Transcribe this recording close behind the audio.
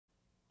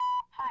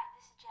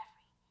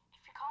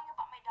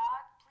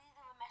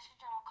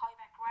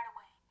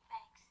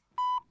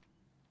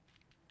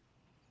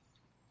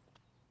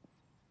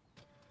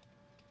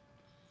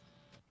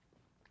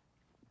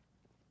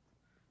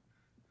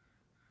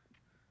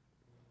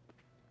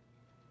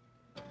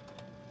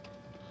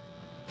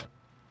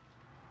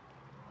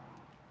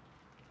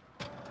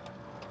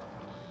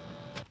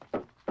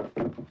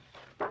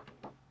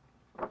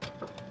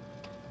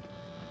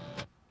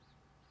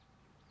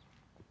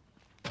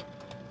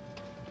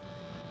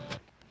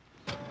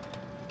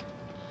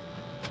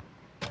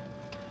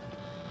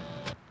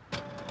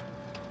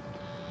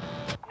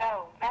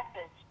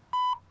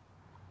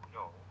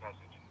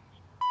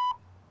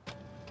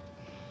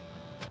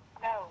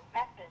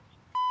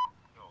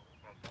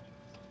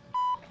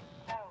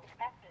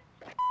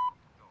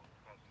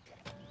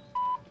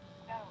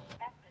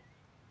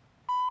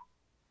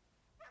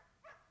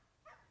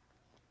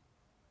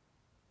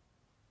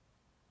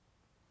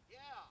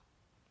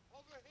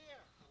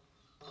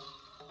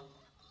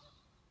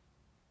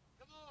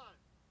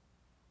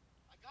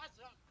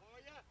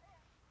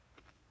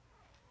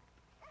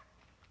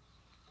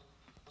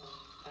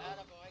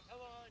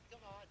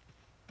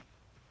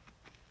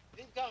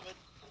coming.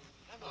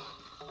 Come on.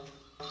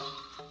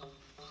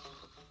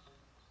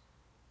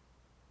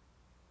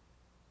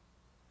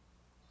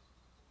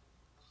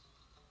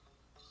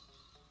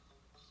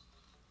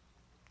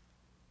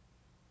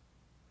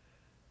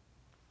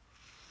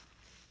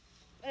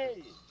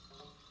 Hey,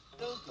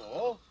 don't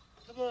go.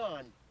 Come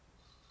on.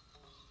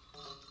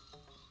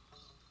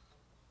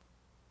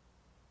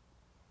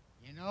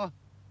 You know,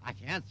 I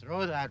can't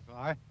throw that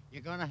far.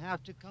 You're gonna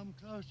have to come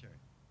closer.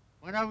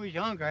 When I was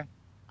younger,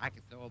 I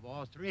could throw a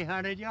ball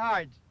 300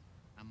 yards.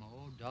 I'm an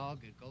old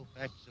dog could go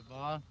fetch the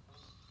ball,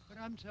 but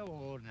I'm so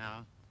old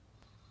now.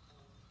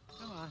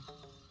 Come on,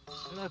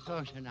 a little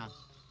closer now.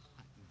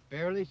 I can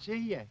barely see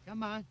you.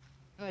 Come on.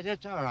 Oh,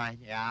 that's all right.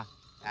 Yeah,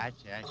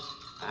 that's it.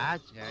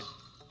 That's it.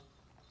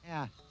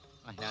 Yeah.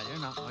 Well, hell,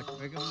 you're not much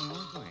bigger than my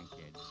own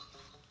grandkid.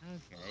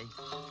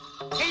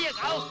 Okay. Here you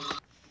go.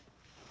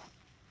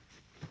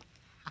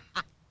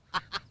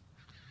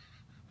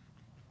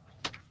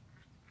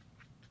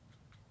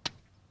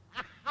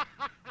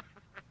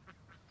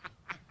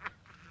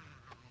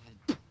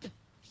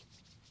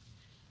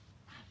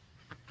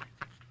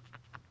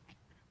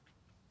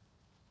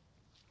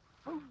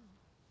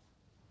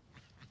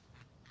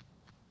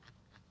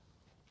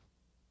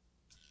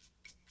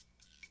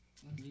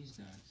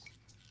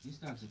 These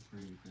dogs are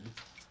pretty good.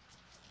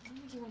 Why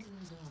don't you want to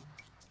the dog?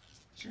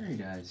 Sure he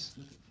does.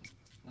 Look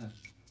at look.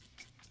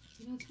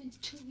 You know, it's been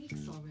 2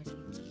 weeks already.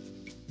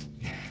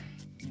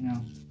 You know,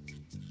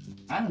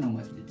 I don't know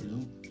what to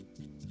do.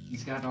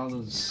 He's got all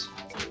those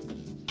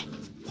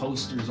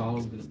posters all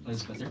over the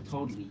place, but they're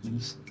totally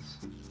useless.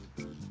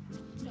 You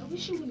know, I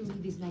wish you wouldn't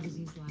leave these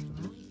magazines lying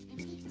around.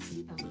 Everybody can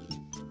see them.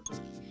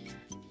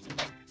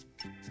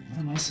 What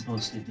am I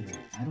supposed to do?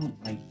 I don't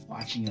like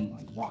watching him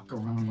like walk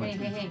around like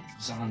a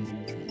zombie.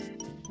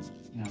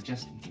 You know,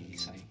 just in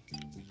case I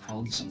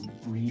called some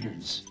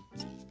breeders.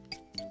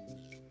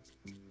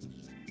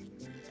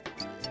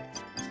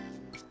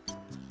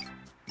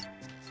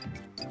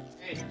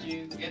 Hey, did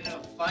you get in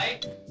a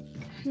fight?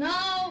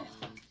 No!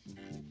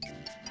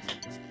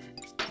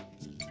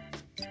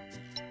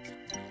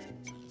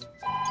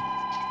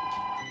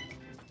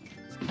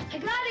 I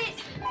got it!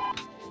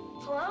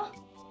 Hello?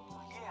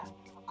 Yeah,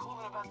 I'm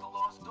calling about the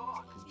lost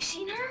dog. You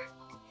seen her?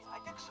 I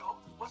think so.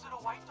 Was it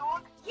a white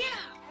dog? Yeah!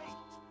 Hey,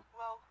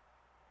 well,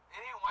 it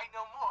ain't white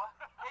no more.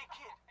 Hey,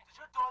 kid, does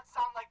your dog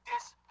sound like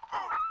this?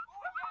 Hey,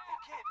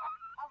 kid,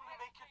 I'm gonna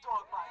make your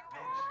dog my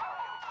bitch.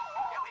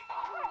 Here we go.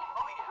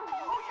 Oh, yeah.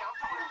 Oh, yeah, I'm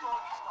doing it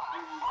doggy style.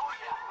 Oh,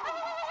 yeah.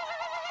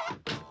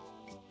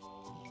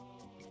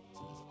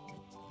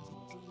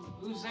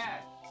 Who's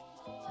that?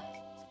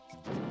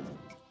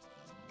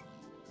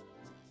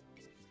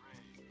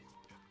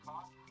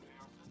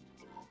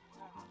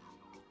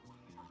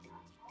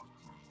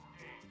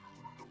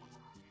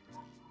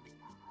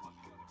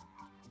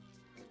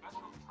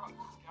 Special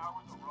trucks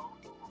scour the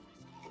roads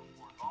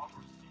for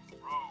officers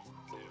road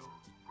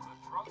bills. The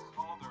trucks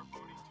haul their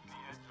booty to the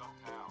edge of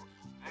town.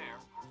 There,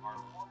 our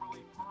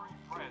formerly furry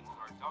friends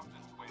are dumped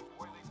into a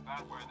boiling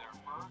vat where their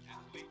fur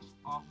is leached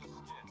off the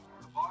skin.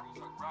 The bodies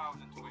are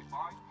ground into a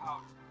fine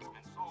powder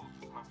and sold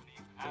to companies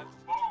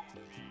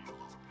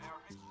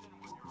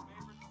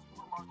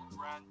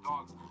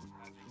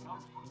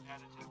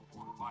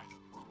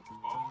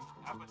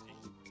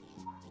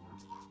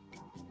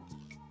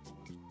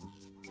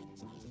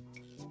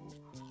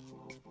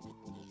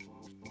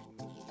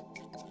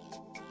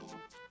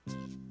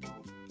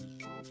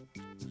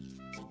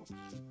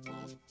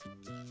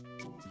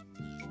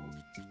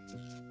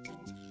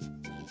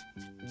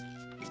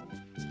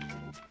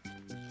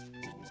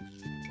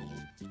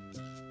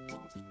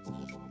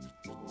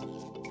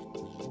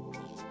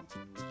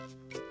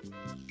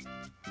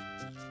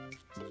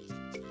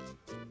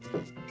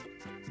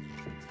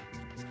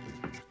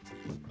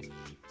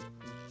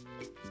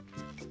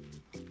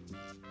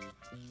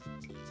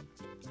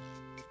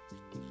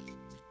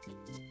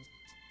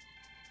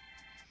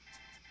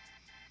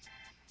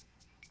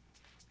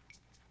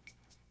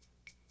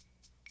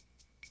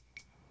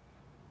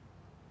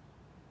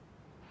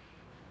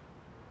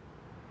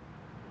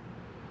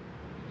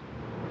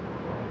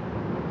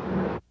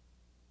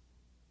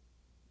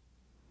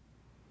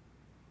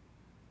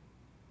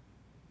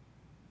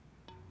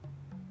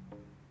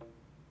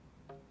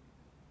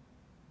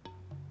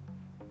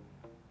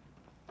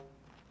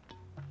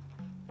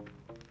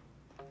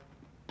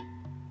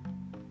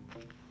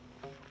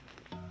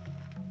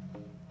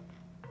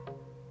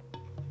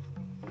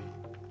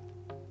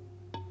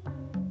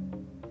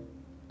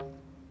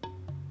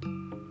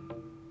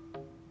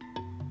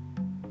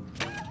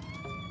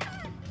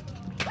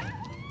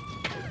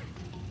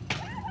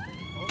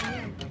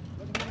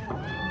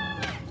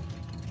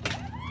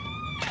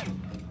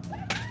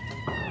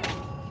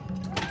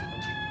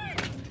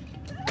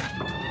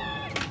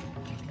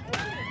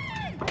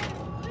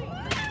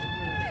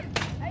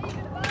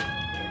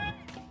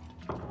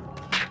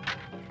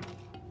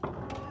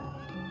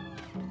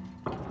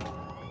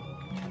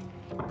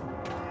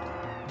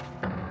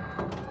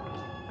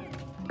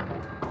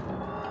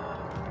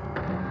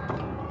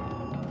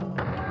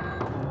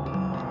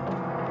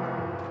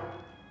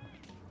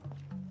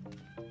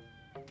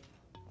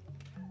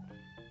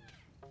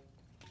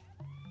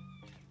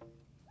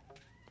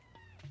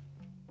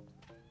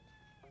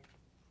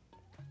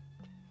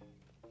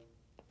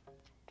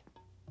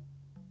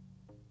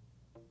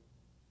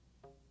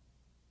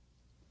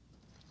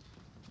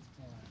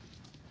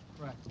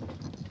Right.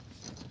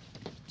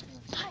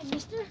 Hi,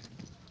 mister.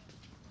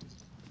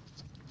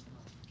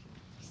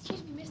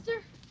 Excuse me,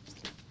 mister.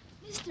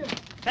 Mister.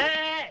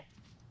 Hey!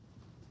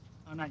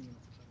 Oh, not you,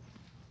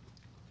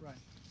 Mr. Right.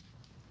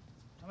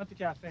 I'm at the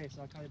cafe,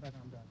 so I'll call you back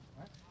when I'm done,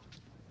 all right?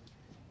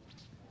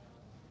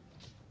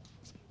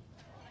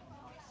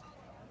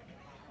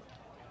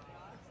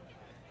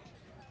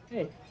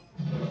 Hey.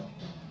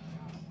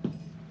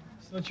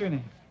 So what's your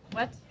name?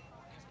 What?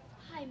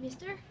 Hi,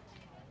 mister.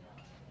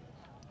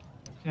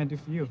 What can I do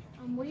for you?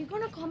 Were you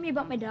gonna call me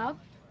about my dog?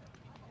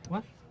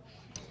 What?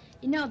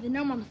 You know, the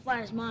number on the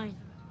flyer is mine.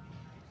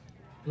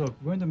 Look,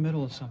 we're in the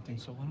middle of something,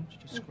 so why don't you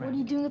just What scram? are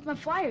you doing with my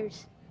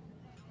flyers?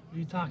 What are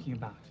you talking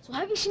about? So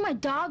have you seen my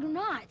dog or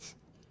not?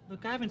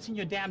 Look, I haven't seen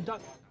your damn dog.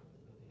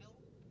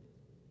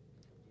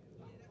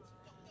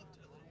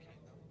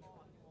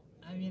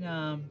 I mean,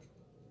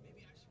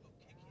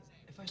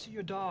 if I see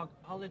your dog,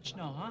 I'll let you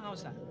know, huh?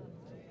 How's that?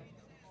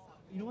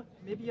 You know what?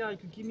 Maybe you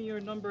could give me your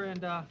number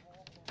and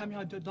tell me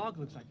how the dog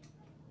looks like.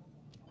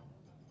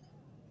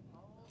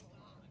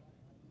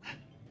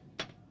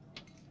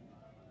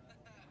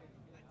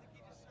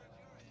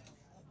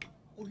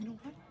 Oh, you know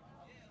what?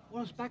 When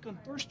I was back on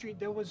 1st Street,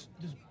 there was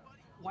this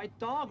white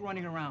dog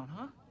running around,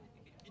 huh?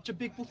 It's a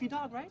big, poofy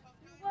dog, right?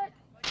 What?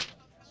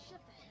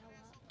 Shut the hell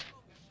up.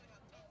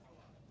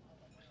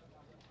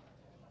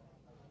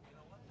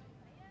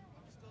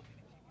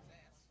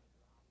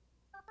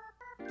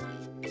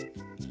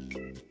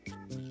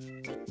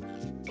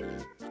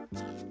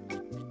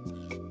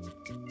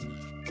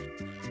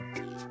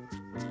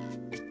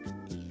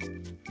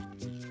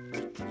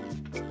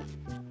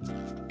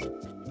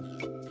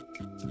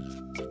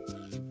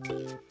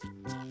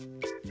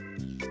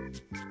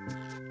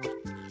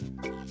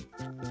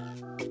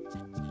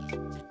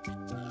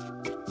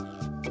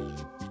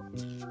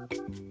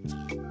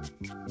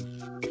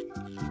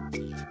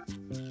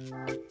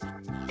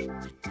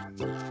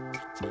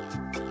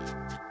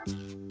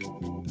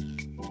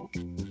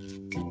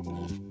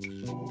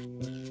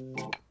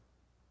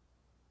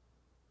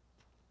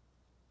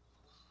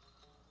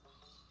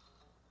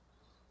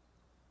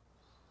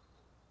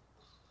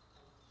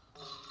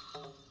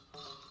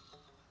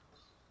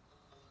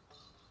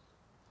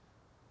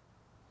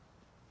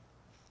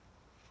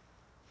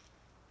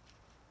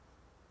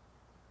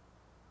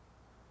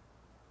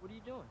 What are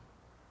you doing?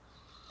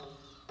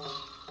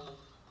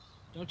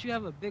 Don't you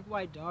have a big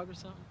white dog or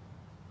something?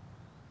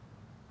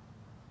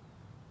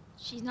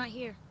 She's not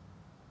here.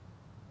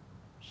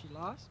 She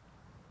lost?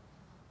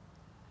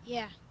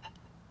 Yeah.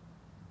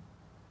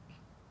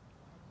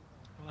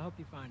 Well, I hope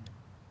you find her.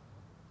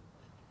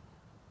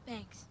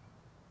 Thanks.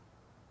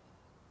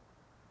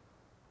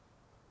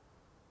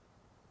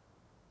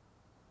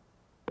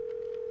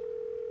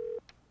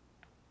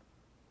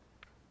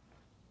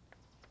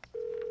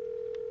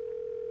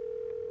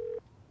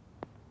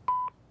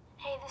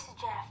 Hey, this is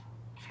Jeff.